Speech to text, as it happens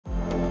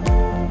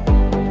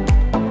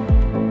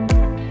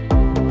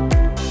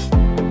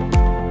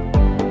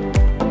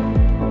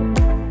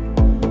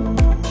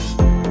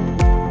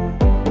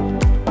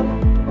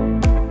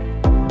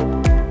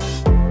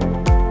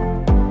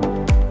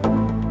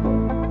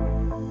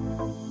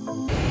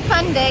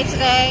long day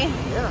today.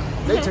 Yeah,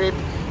 day trip.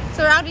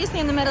 So we're obviously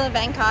in the middle of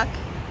Bangkok.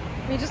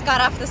 We just got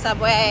off the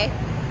subway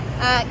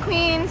at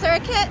Queen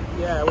Sirikit.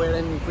 Yeah, we're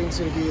in Queen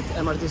Sirikit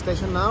MRT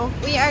station now.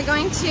 We are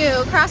going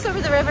to cross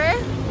over the river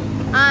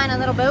on a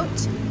little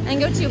boat and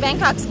go to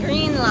Bangkok's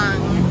Green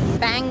Lung.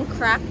 Bang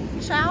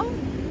Krachao?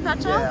 Yeah,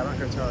 Bang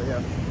Krachao,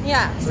 yeah.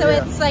 Yeah, so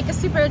it's like a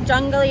super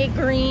jungly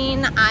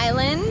green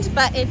island,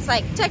 but it's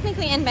like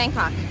technically in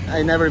Bangkok.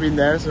 I've never been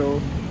there,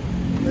 so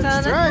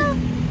let's try.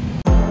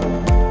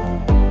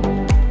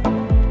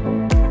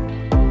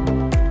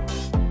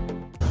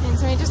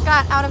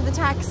 Got out of the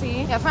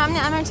taxi. Yeah, from the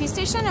MRT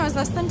station it was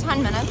less than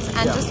 10 minutes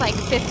and just like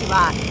 50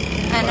 baht.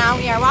 And now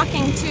we are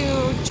walking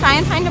to try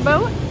and find a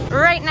boat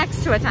right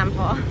next to a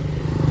temple.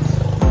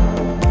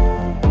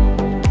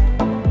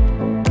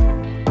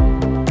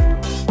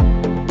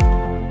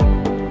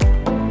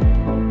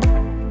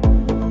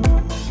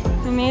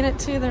 We made it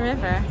to the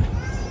river.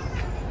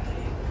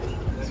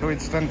 So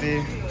it's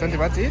 20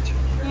 bahts each?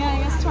 Yeah, I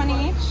guess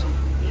 20 each.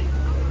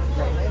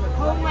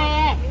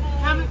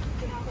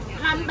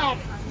 Come back.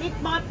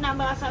 Big boat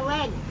number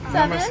 7.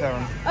 Number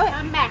 7. Oh,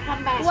 come back.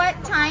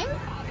 What time?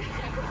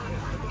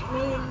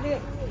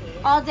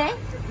 All day?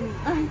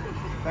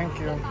 Thank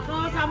you.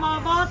 Go some more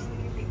boat.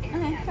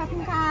 Okay, thank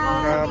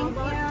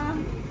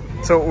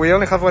you. So we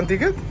only have one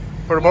ticket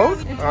for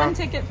both? It's one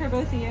ticket for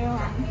both of you.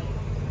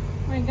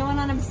 We're going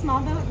on a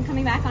small boat and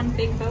coming back on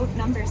big boat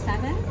number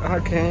 7.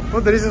 Okay. Oh,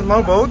 there is a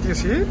small boat, you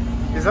see?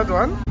 Is that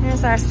one?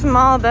 Here's our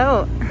small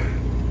boat.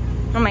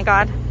 Oh my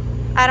god.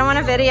 I don't want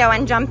to video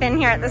and jump in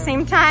here at the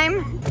same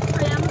time.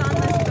 Crammed on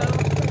this boat.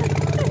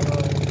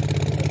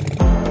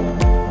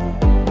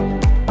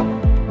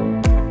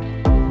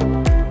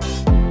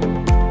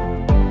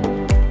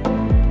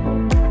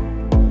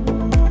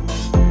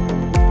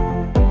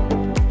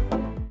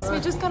 So we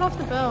just got off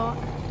the boat.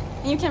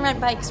 You can rent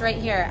bikes right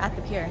here at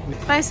the pier.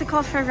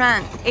 Bicycle for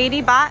rent,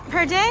 80 baht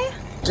per day?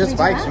 Just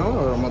bikes, no?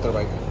 Or a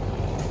motorbike?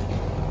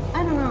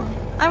 I don't know.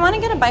 I want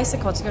to get a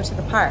bicycle to go to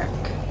the park.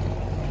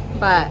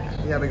 But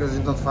yeah, because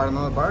it's not far from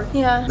the park.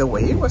 Yeah. The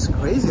way was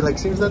crazy. Like,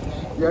 seems that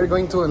we are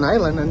going to an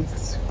island and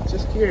it's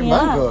just here in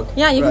Bangkok.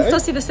 Yeah, you can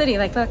still see the city.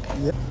 Like, look.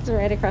 Yeah. It's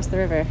right across the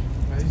river.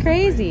 It's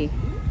crazy.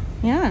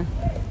 Yeah.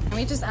 And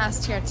we just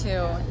asked here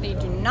too. They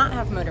do not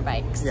have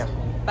motorbikes. Yeah.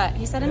 But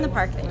he said in the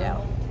park they do.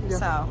 Yeah.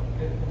 So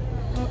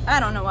I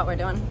don't know what we're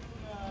doing.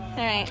 All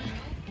right,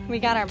 we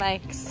got our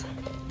bikes.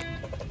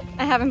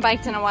 I haven't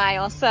biked in a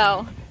while,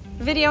 so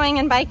videoing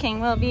and biking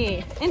will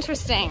be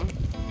interesting.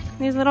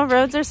 These little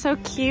roads are so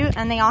cute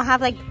and they all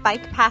have like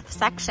bike path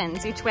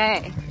sections each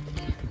way.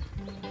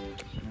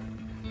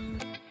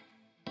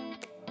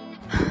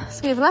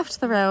 So we've left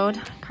the road.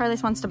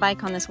 Carlos wants to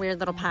bike on this weird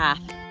little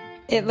path.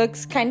 It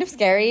looks kind of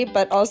scary,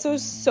 but also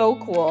so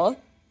cool.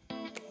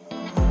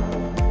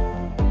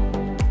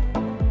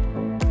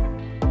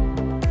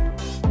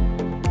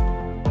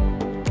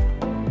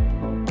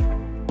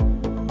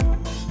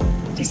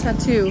 Just had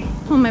to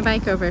pull my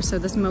bike over so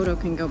this moto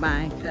can go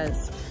by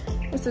because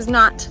this is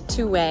not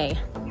two-way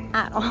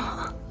at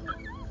all.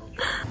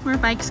 More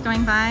bikes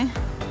going by.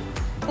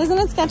 Isn't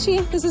it sketchy?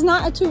 This is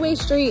not a two-way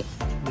street,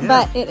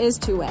 but it is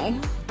two-way.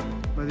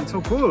 But it's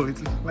so cool.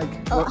 It's like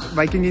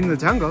biking in the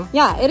jungle.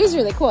 Yeah, it is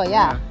really cool,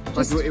 yeah.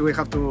 But we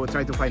have to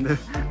try to find the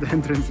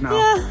entrance now.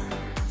 Yeah.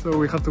 So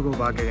we have to go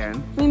back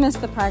again. We missed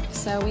the park,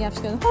 so we have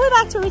to go all the way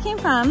back to where we came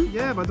from.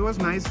 Yeah, but it was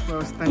nice. It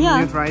was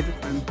 10-minute ride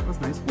and it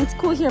was nice. It's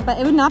cool here, but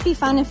it would not be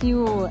fun if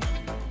you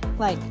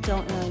like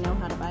don't really know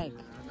how to bike.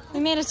 We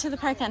made it to the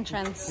park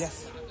entrance.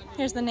 Yes.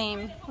 Here's the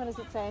name. What does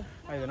it say?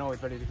 I don't know, it's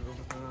very difficult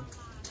to pronounce.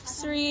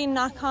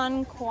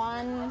 Nakhon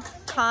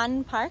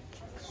Khuan Park.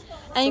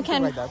 And you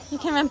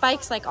can rent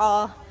bikes like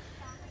all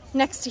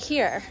next to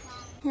here.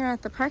 Here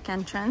at the park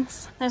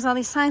entrance, there's all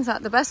these signs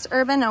about the best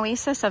urban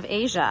oasis of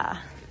Asia.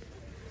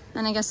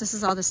 And I guess this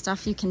is all the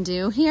stuff you can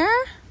do here.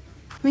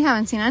 We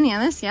haven't seen any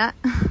of this yet.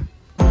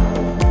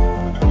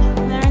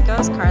 There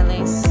goes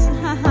Carlos.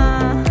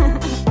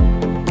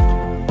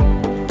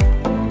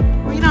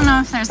 We don't know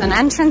if there's an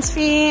entrance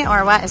fee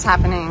or what is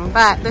happening,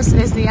 but this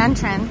is the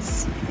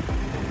entrance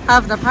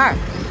of the park.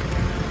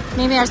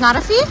 Maybe there's not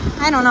a fee?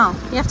 I don't know.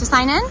 You have to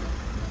sign in?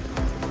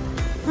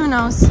 Who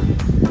knows?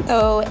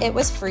 So it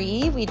was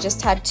free. We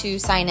just had to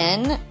sign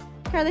in.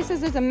 Carly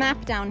says there's a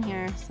map down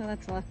here, so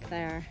let's look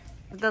there.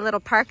 The little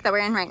park that we're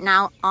in right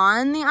now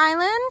on the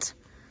island,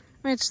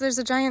 which there's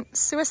a giant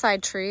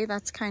suicide tree.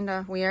 That's kind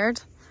of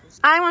weird.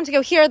 I want to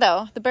go here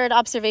though, the bird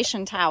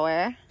observation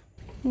tower.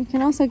 You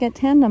can also get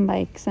tandem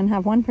bikes and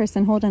have one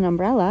person hold an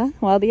umbrella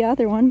while the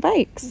other one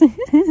bikes.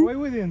 Why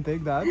we didn't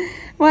take that?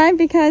 Why?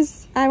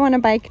 Because I want to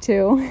bike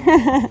too.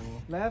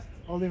 Left,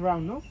 all the way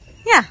around, no?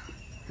 Yeah.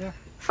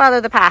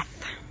 Follow the path.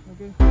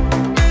 Okay.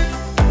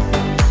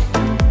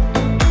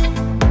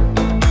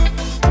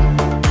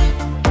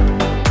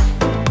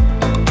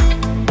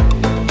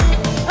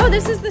 Oh,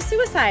 this is the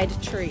suicide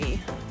tree.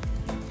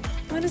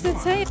 What does it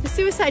say? The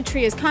suicide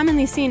tree is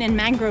commonly seen in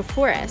mangrove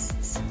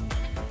forests.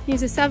 It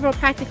uses several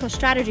practical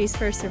strategies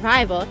for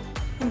survival.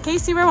 In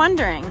case you were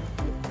wondering.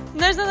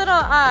 There's a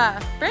little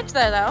bridge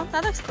there though.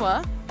 That looks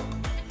cool.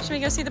 Should we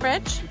go see the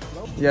bridge?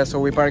 Yeah, so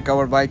we park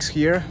our bikes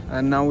here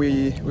and now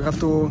we have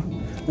to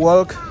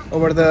walk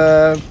over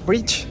the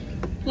bridge.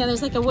 Yeah,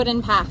 there's like a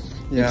wooden path.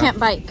 Yeah. You can't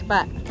bike,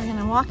 but we're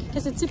gonna walk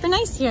because it's super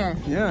nice here.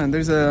 Yeah, and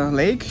there's a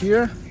lake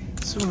here.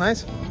 It's so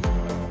nice.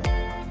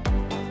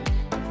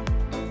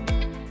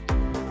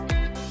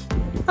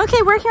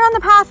 Okay, we're here on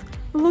the path.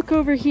 Look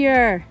over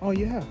here. Oh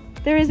yeah.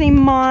 There is a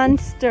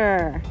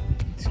monster.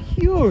 It's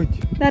huge.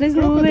 That is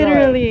Crocodile.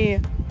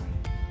 literally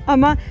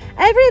a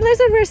every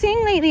lizard we're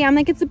seeing lately, I'm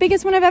like, it's the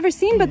biggest one I've ever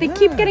seen, but they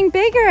keep getting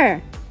bigger.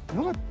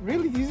 No, but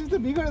really, this is the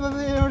biggest that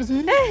I ever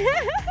seen.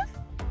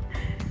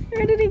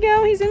 Where did he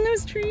go? He's in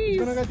those trees. He's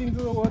gonna get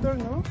into the water,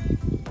 no?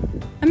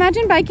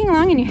 Imagine biking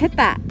along and you hit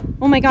that.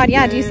 Oh my god,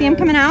 yeah. Do you see him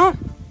coming out?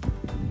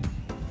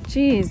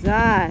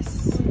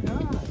 Jesus.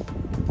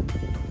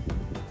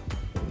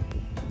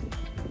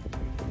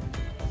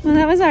 Well,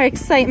 that was our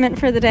excitement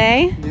for the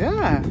day.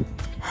 Yeah.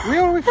 We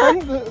already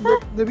found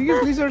the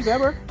biggest lizards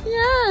ever.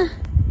 Yeah.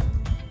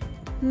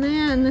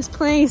 Man, this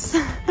place.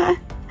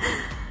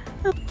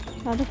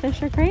 All the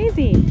fish are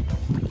crazy.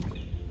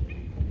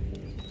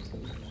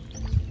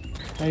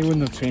 I would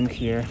not swim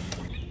here.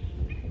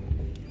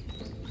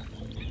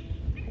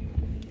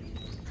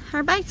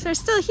 Our bikes are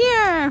still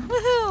here.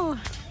 Woohoo!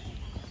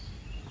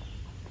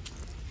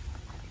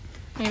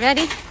 Are you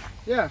ready?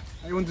 Yeah,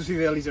 I want to see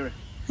the lizard.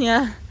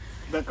 Yeah.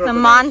 The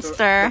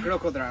monster. The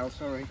crocodile,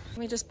 sorry.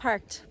 We just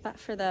parked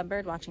for the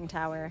bird watching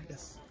tower.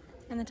 Yes.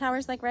 And the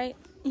tower's like right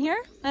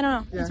here? I don't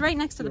know. Yeah, it's right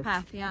next to the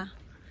path, yeah.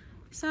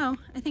 So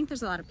I think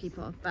there's a lot of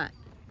people, but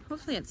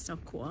hopefully it's still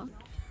cool.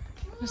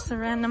 Just a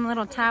random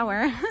little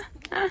tower.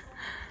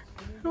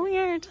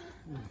 Weird.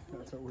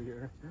 That's so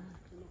weird.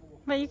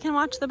 But you can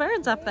watch the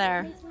birds up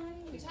there.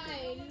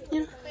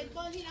 You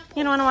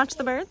don't want to watch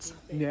the birds?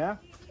 Yeah.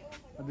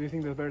 But do you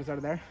think the birds are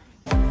there?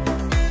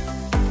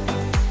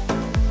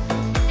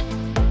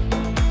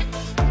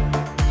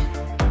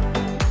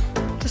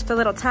 Just a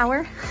little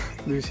tower.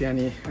 Do you see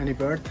any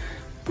bird?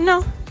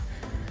 No.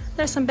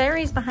 There's some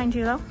berries behind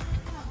you though.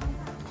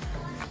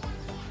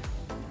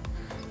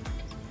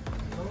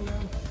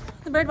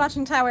 The bird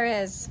watching tower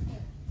is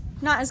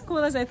not as cool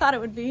as I thought it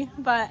would be,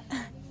 but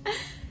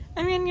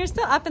I mean, you're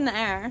still up in the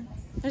air.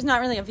 There's not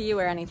really a view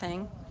or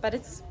anything, but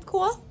it's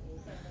cool.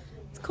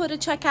 It's cool to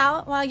check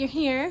out while you're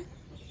here,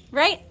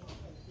 right?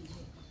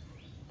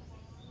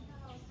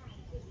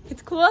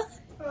 It's cool?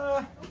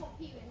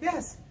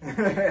 Yes.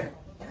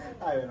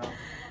 I don't know.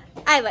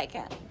 I like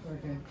it.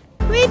 Okay.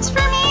 Wait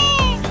for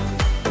me!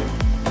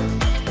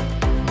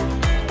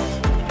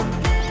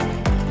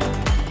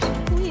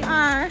 We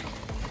are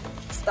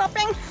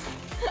stopping.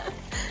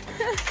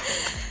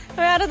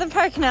 We're out of the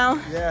park now.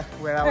 Yeah,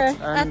 we're out.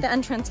 Or at the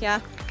entrance,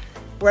 yeah.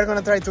 We're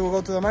gonna try to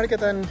go to the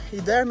market and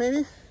eat there,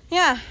 maybe?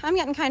 Yeah, I'm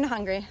getting kind of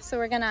hungry, so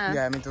we're gonna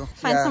Yeah, me too.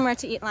 find somewhere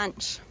to eat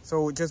lunch.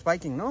 So just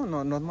biking, no?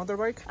 Not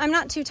motorbike? I'm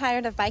not too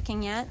tired of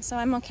biking yet, so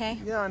I'm okay.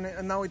 Yeah,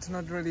 and now it's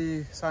not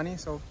really sunny,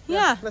 so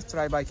Yeah. let's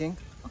try biking.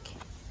 Okay.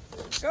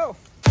 Go!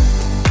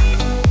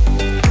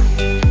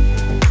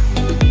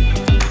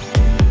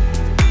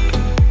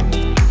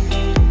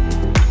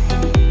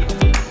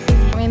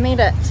 We made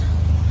it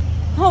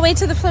all the way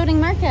to the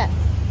floating market.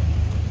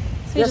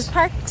 So we Yes. just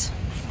parked.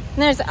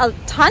 And there's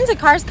tons of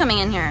cars coming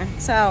in here,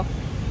 so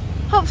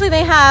hopefully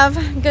they have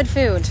good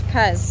food,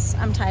 because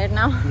I'm tired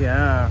now.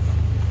 Yeah.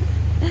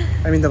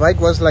 I mean, the bike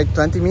was like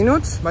 20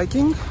 minutes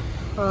biking.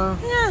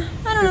 Yeah,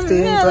 I don't know, 15,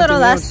 maybe a 20 little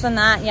minutes. less than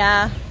that,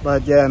 yeah.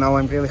 But yeah, now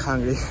I'm really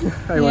hungry.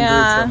 I want to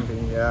eat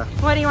something, yeah.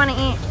 What do you want to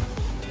eat?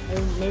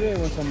 Maybe I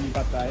want some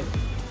pad thai.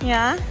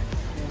 Yeah?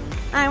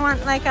 I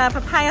want like a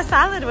papaya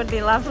salad would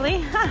be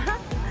lovely.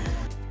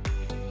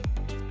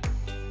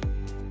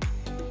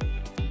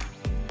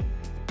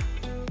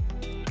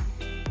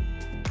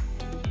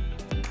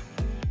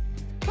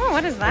 Oh,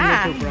 what is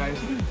that? I'm not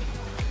surprised.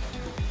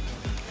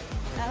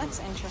 That looks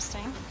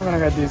interesting. I'm gonna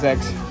get these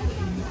eggs.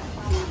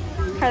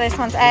 Carlos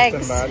wants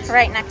eggs bugs.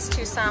 right next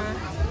to some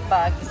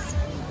bugs.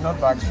 Not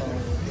bugs for me.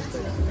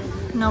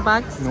 No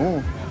bugs?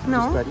 No.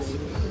 No? Just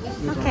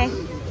eggs. Okay.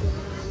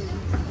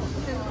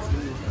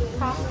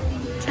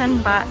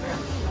 10 baht.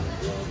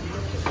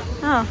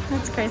 Oh,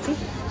 that's crazy.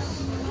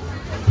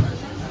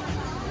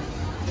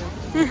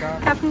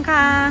 Kapun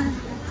ka.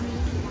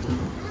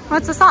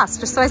 What's the sauce?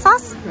 Just soy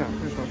sauce? Yeah,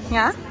 this one.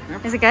 Yeah? Yeah.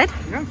 Is it good?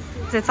 Yeah.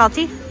 Is it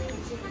salty?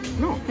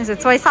 No. Is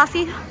it soy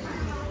saucy?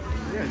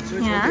 Yeah, it's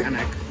Yeah. only an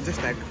egg.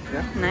 Just egg.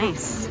 Yeah.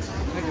 Nice.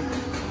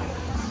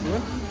 You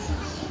want?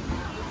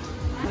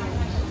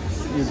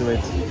 You do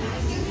it.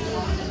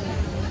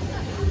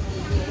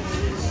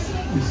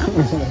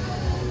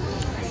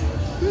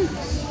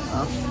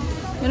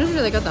 It is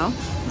really good though.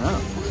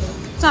 Oh.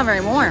 It's not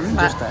very warm,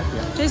 but Just egg,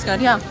 yeah. tastes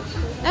good, yeah.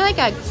 I like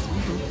eggs.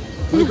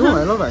 Me too,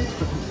 I love it.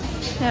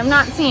 Yeah, I'm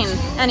not seeing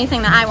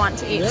anything that I want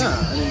to eat. Yeah,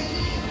 I mean,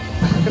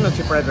 I cannot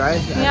see fried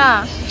rice.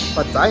 Yeah.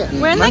 But I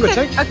We're in like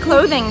mango a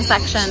clothing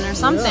section or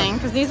something,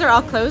 because these are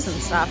all clothes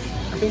and stuff.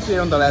 I think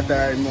here on the left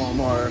there are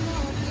more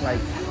like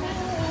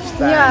stands,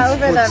 Yeah,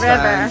 over food the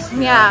stands,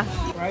 river. Yeah.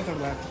 Right or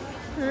left?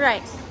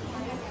 Right.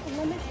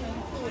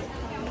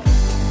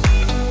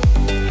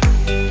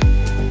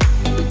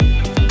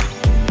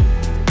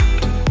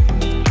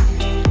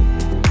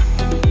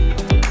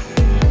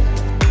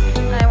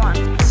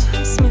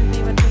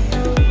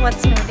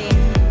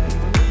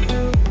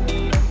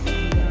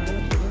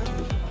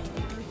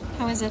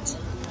 is it?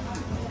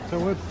 So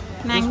what?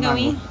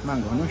 Mango-y?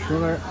 Mango, no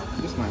sugar.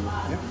 Just mango.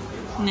 Yeah.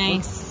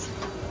 Nice.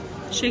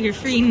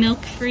 Sugar-free,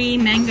 milk-free,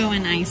 mango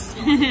and ice.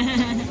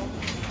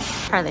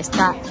 Carly's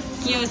got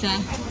gyoza.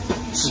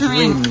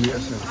 Shrimp.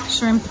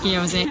 Shrimp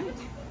gyoza.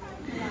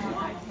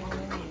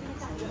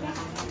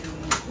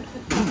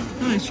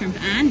 Oh, shrimp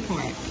and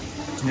pork.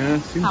 Yeah.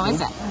 How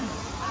is it?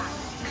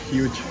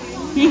 Huge.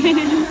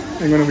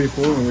 I'm gonna be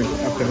full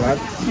after that.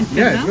 It's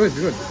good, it's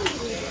good.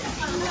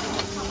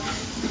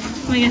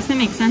 Well, I guess that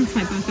makes sense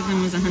why both of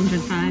them was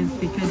 105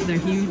 because they're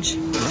huge.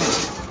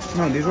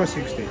 No, this was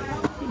 60.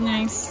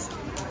 Nice.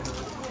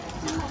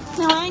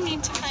 Now I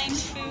need to find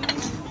food.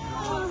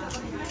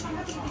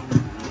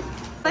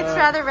 Looks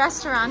rather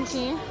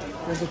restaurant-y.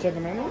 Want to check the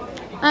menu?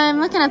 I'm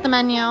looking at the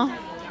menu.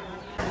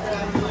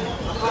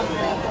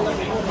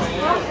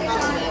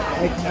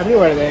 Like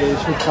everywhere they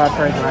should have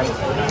fried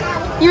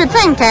rice. You would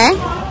think, eh?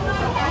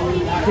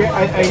 Yeah,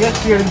 I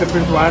guess here in the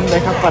first one they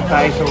have pad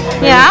thai, so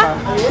Yeah?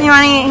 You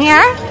want to eat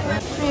here?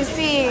 Let me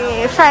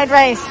see. Fried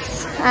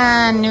rice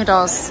and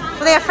noodles.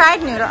 Well, they have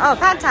fried noodle. Oh,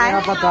 pad thai.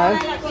 yeah, pad thai.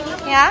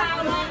 Yeah?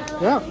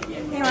 Yeah,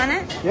 You want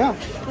it? yeah.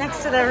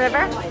 Next to the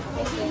river.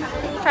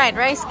 Fried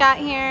rice got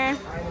here.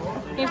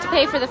 We have to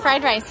pay for the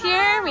fried rice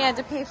here. We had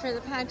to pay for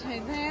the pad thai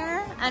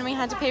there. And we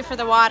had to pay for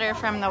the water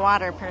from the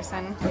water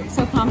person. It's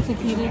so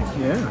complicated.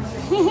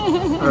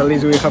 Yeah. Or at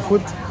least we have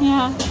food.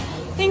 Yeah.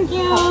 Thank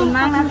you.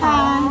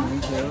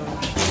 Thank you.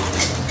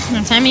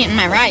 So I'm eating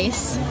my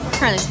rice.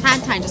 Carly's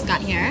pad thai just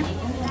got here.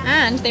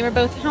 And they were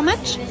both how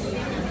much?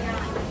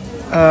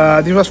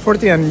 This was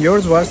 40 and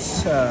yours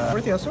was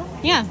 40 also?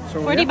 Yeah,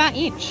 So, 40 yeah. baht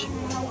each.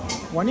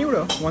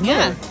 €1, $1.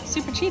 Yeah,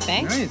 super cheap,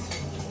 eh? Nice.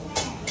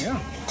 Yeah,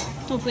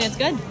 Hopefully it's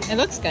good. It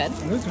looks good.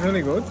 it looks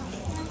really good.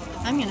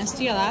 I'm gonna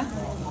steal a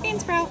bean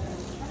sprout.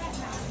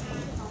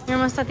 We're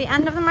almost at the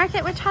end of the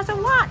market, which has a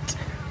wat.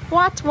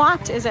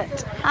 What is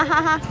it? Ha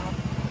ha ha.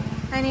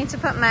 I need to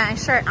put my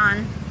shirt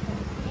on.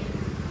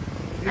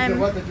 Is the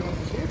what that you want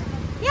to see?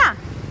 Yeah.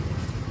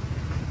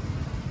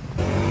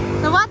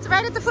 The wat's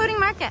right at the floating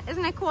market.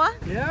 Isn't it cool?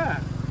 Yeah,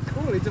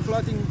 cool. It's a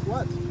floating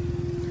what?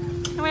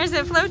 Where's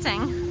it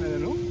floating? I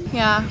don't know.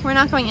 Yeah, we're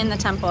not going in the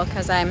temple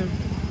because I'm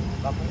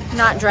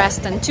not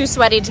dressed and too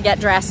sweaty to get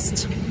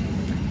dressed.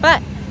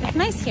 But it's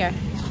nice here.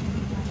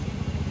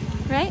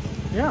 Right?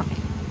 Yeah,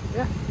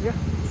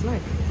 it's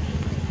nice.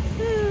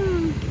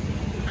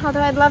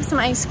 Although I'd love some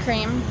ice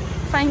cream.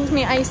 Find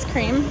me ice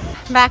cream.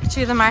 Back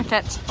to the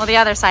market. Well, the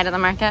other side of the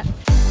market.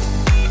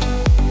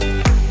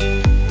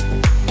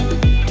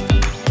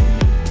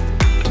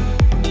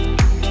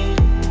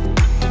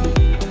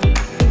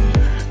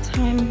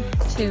 Time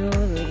to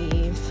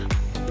leave.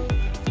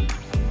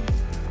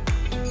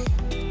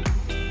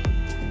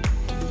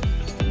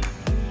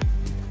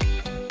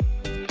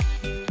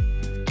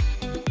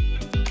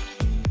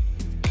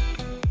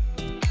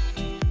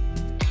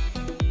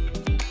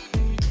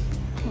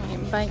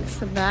 My bike's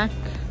back.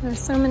 There's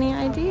so many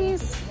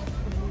IDs.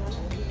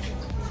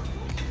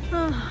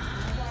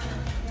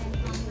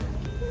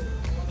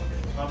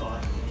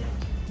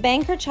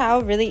 Bang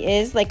Krachao really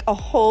is like a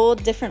whole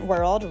different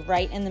world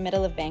right in the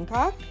middle of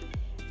Bangkok.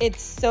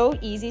 It's so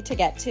easy to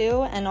get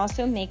to and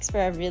also makes for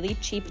a really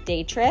cheap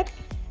day trip,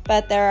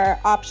 but there are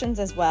options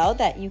as well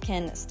that you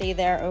can stay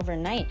there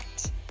overnight.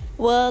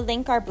 We'll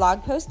link our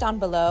blog post down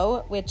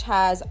below, which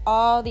has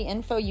all the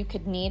info you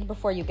could need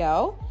before you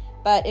go.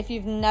 But if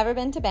you've never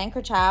been to Bang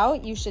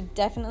Krachao, you should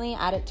definitely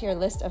add it to your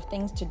list of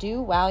things to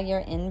do while you're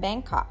in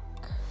Bangkok.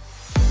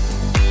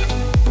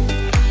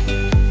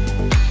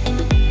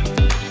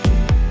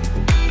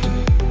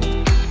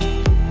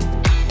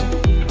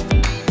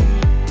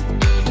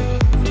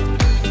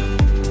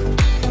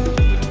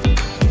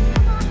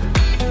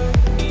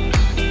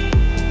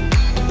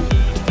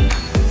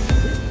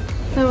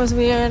 That was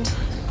weird.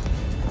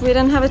 We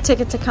didn't have a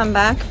ticket to come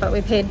back, but we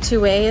paid 2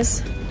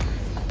 ways.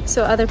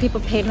 So other people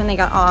paid when they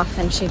got off,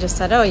 and she just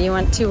said, oh, you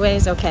went 2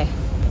 ways? Okay.